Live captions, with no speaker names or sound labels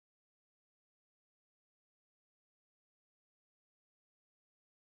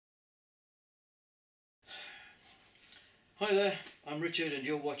Hi there, I'm Richard and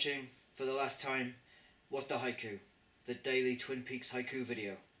you're watching, for the last time, What the Haiku, the daily Twin Peaks haiku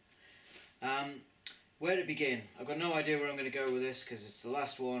video. Where to begin? I've got no idea where I'm going to go with this because it's the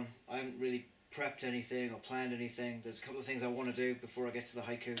last one. I haven't really prepped anything or planned anything. There's a couple of things I want to do before I get to the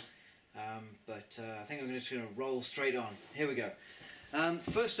haiku, but I think I'm just going to roll straight on. Here we go.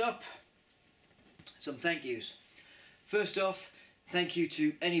 First up, some thank yous. First off, thank you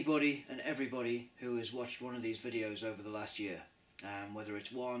to anybody and everybody who has watched one of these videos over the last year, whether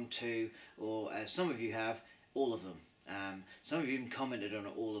it's one, two, or as some of you have, all of them. Some of you even commented on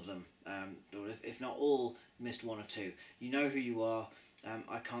all of them, or if not all, missed one or two. You know who you are.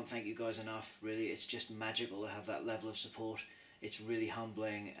 I can't thank you guys enough, really. It's just magical to have that level of support. It's really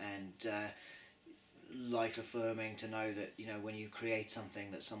humbling and life affirming to know that, you know, when you create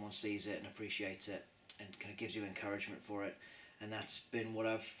something that someone sees it and appreciates it and kind of gives you encouragement for it. And that's been what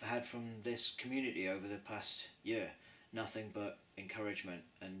I've had from this community over the past year. Nothing but encouragement,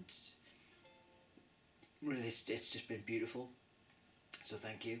 and really it's just been beautiful. So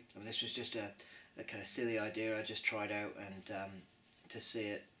thank you. I mean, this was just a kind of silly idea I just tried out, and to see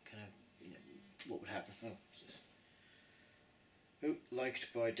it kind of, you know, what would happen. Oh,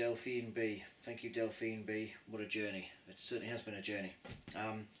 liked by Delphine B. Thank you, Delphine B. What a journey. It certainly has been a journey.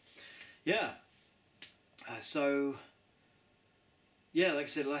 Yeah. Yeah, like I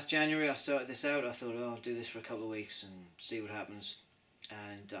said, last January I started this out. I thought, oh, I'll do this for a couple of weeks and see what happens.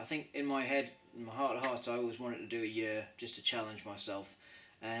 And I think in my head, in my heart of hearts, I always wanted to do a year just to challenge myself.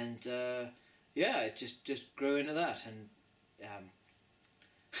 And yeah, it just grew into that. And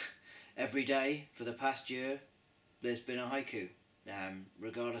every day for the past year, there's been a haiku,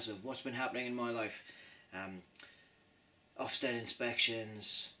 regardless of what's been happening in my life. Ofsted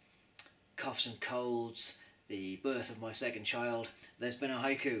inspections, coughs and colds, the birth of my second child, there's been a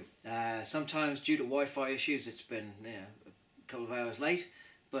haiku. Sometimes due to Wi-Fi issues it's been, you know, a couple of hours late,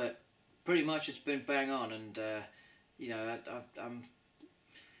 but pretty much it's been bang on. And you know,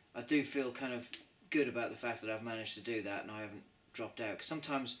 I do feel kind of good about the fact that I've managed to do that and I haven't dropped out. Because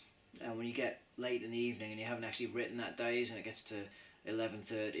sometimes when you get late in the evening and you haven't actually written that days and it gets to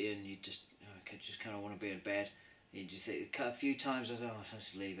 11:30 and you just kind of want to be in bed, you just think, a few times I was, oh, I'll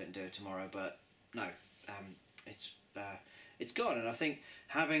just leave it and do it tomorrow, but no. It's gone, and I think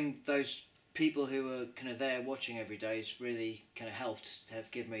having those people who are kind of there watching every day has really kind of helped to have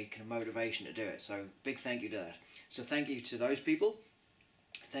given me kind of motivation to do it. So big thank you to that. So thank you to those people.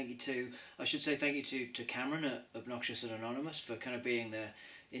 Thank you to, I should say thank you to Cameron at Obnoxious and Anonymous for kind of being the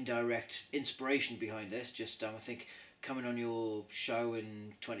indirect inspiration behind this. Just I think coming on your show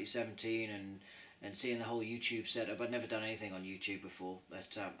in 2017 and seeing the whole YouTube setup. I'd never done anything on YouTube before,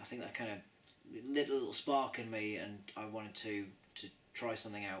 but I think that kind of lit a little spark in me, and I wanted to try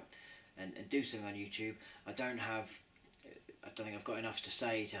something out and do something on YouTube. I don't think I've got enough to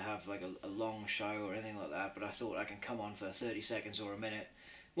say to have like a long show or anything like that, but I thought I can come on for 30 seconds or a minute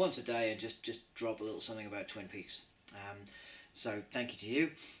once a day and just drop a little something about Twin Peaks. So thank you to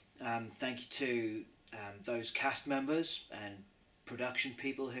you. Thank you to those cast members and production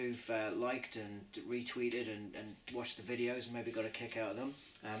people who've liked and retweeted and watched the videos and maybe got a kick out of them.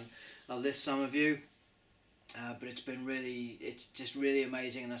 I'll list some of you, but it's just really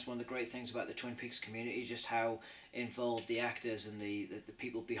amazing, and that's one of the great things about the Twin Peaks community, just how involved the actors and the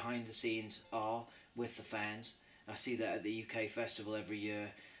people behind the scenes are with the fans. I see that at the UK festival every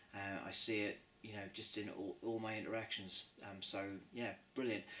year. I see it, you know, just in all my interactions. So yeah,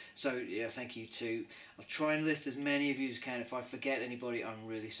 brilliant. So yeah, thank you to, I'll try and list as many of you as can. If I forget anybody, I'm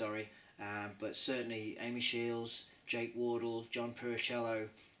really sorry. But certainly Amy Shields, Jake Wardle, John Piricello,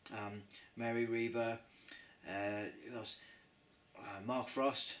 Mary Reba, who else? Mark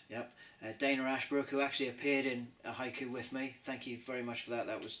Frost, yep. Dana Ashbrook, who actually appeared in a haiku with me. Thank you very much for that.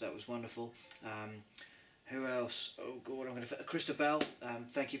 That was wonderful. Who else? Oh God, I'm going to... Krista Bell,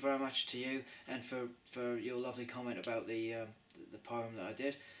 thank you very much to you, and for your lovely comment about the poem that I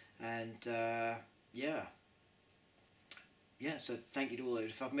did. And yeah, so thank you to all of you.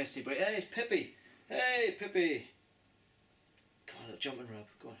 If I've missed anybody... Hey, it's Pippi! Hey, Pippi! Come on, little jumping rope,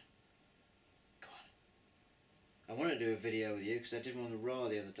 go on. Go on. I wanted to do a video with you, because I did one on the Raw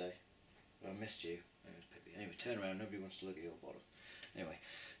the other day. But I missed you. There's Pippi. Anyway, turn around, nobody wants to look at your bottom. Anyway,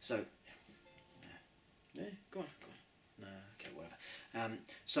 so... Yeah, go on. No, okay, whatever.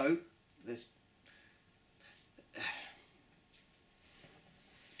 So there's.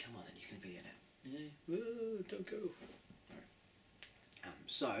 Come on, then you can be in it. Yeah. Whoa, don't go. Right.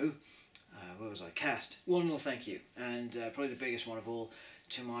 So, where was I? Cast. One more thank you, and probably the biggest one of all,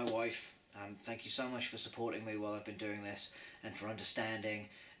 to my wife. Thank you so much for supporting me while I've been doing this, and for understanding,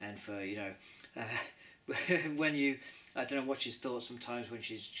 and for, you know, when you, I don't know what she's thought sometimes when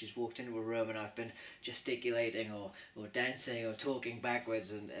she's walked into a room and I've been gesticulating or dancing or talking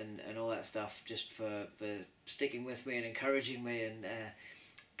backwards and all that stuff, just for sticking with me and encouraging me and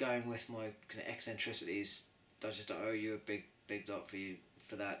going with my kind of eccentricities. I just owe you a big lot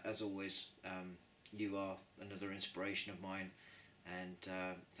for that, as always. You are another inspiration of mine, and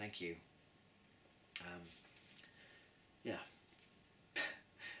thank you. Yeah.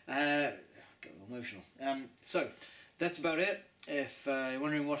 Got emotional. So that's about it. If you're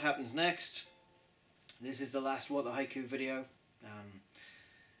wondering what happens next, this is the last What the Haiku video.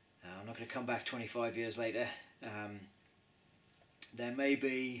 I'm not going to come back 25 years later. There may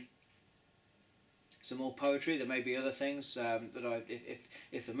be some more poetry. There may be other things that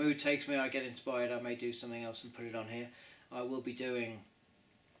if the mood takes me, I get inspired, I may do something else and put it on here. I will be doing.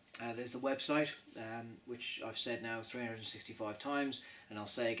 There's the website, which I've said now 365 times, and I'll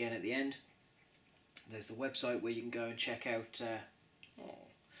say again at the end. There's the website where you can go and check out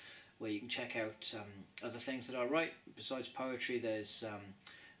other things that I write. Besides poetry, there's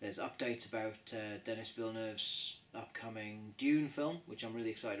updates about Denis Villeneuve's upcoming Dune film, which I'm really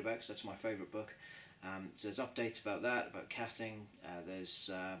excited about because that's my favourite book. So there's updates about that, about casting.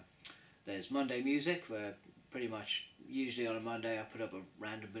 There's Monday music, where pretty much usually on a Monday I put up a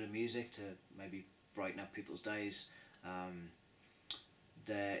random bit of music to maybe brighten up people's days.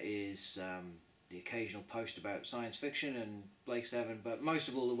 There is the occasional post about science fiction and Blake Seven, but most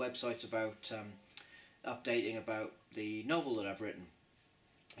of all the website's about updating about the novel that I've written.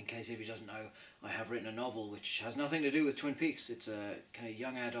 In case anybody doesn't know, I have written a novel which has nothing to do with Twin Peaks. It's a kind of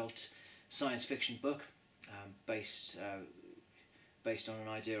young adult science fiction book based on an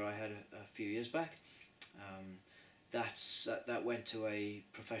idea I had a few years back. That went to a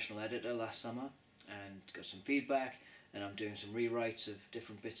professional editor last summer and got some feedback, and I'm doing some rewrites of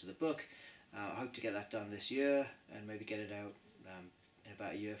different bits of the book. I hope to get that done this year and maybe get it out in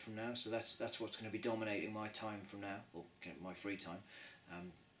about a year from now. So that's what's going to be dominating my time from now, or my free time.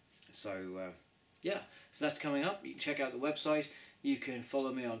 Yeah, so that's coming up. You can check out the website. You can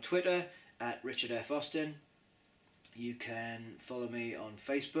follow me on Twitter at Richard F. Austin. You can follow me on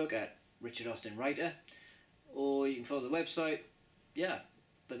Facebook at Richard Austin Writer, or you can follow the website. Yeah,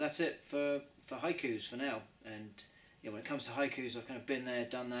 but that's it for haikus for now. And when it comes to haikus, I've kind of been there,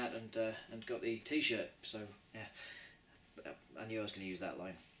 done that, and got the T-shirt. So yeah, I knew I was going to use that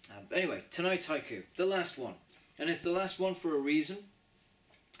line. Anyway, tonight's haiku, the last one, and it's the last one for a reason.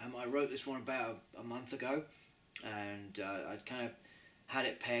 I wrote this one about a month ago, and I'd kind of had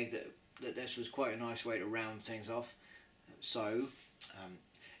it pegged that this was quite a nice way to round things off. So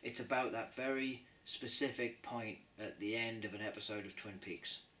it's about that very specific point at the end of an episode of Twin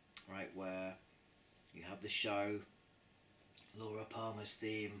Peaks, right, where you have the show, Laura Palmer's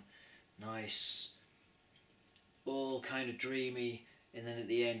theme, nice, all kind of dreamy, and then at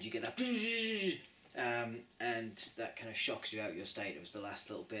the end you get that and that kind of shocks you out of your state. It was the last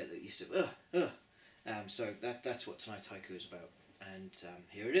little bit that used to so that's what tonight's haiku is about, and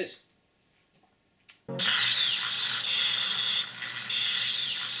here it is.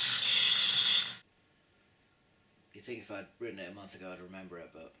 You'd think if I'd written it a month ago I'd remember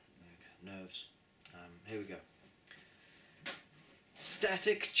it, but nerves. Here we go.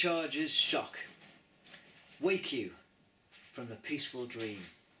 Static charges shock, wake you from the peaceful dream.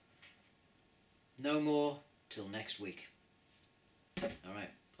 No more till next week. Alright,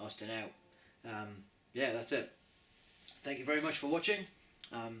 Austin out. Yeah, that's it. Thank you very much for watching.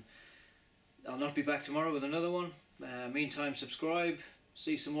 I'll not be back tomorrow with another one. Meantime, subscribe,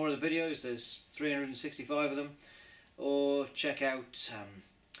 see some more of the videos. There's 365 of them. Or check out,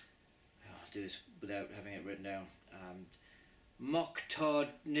 I'll do this without having it written down.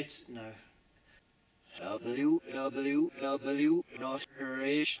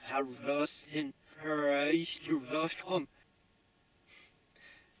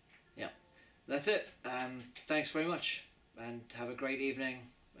 Yeah, that's it. Thanks very much, and have a great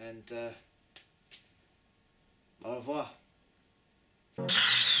evening, and au revoir.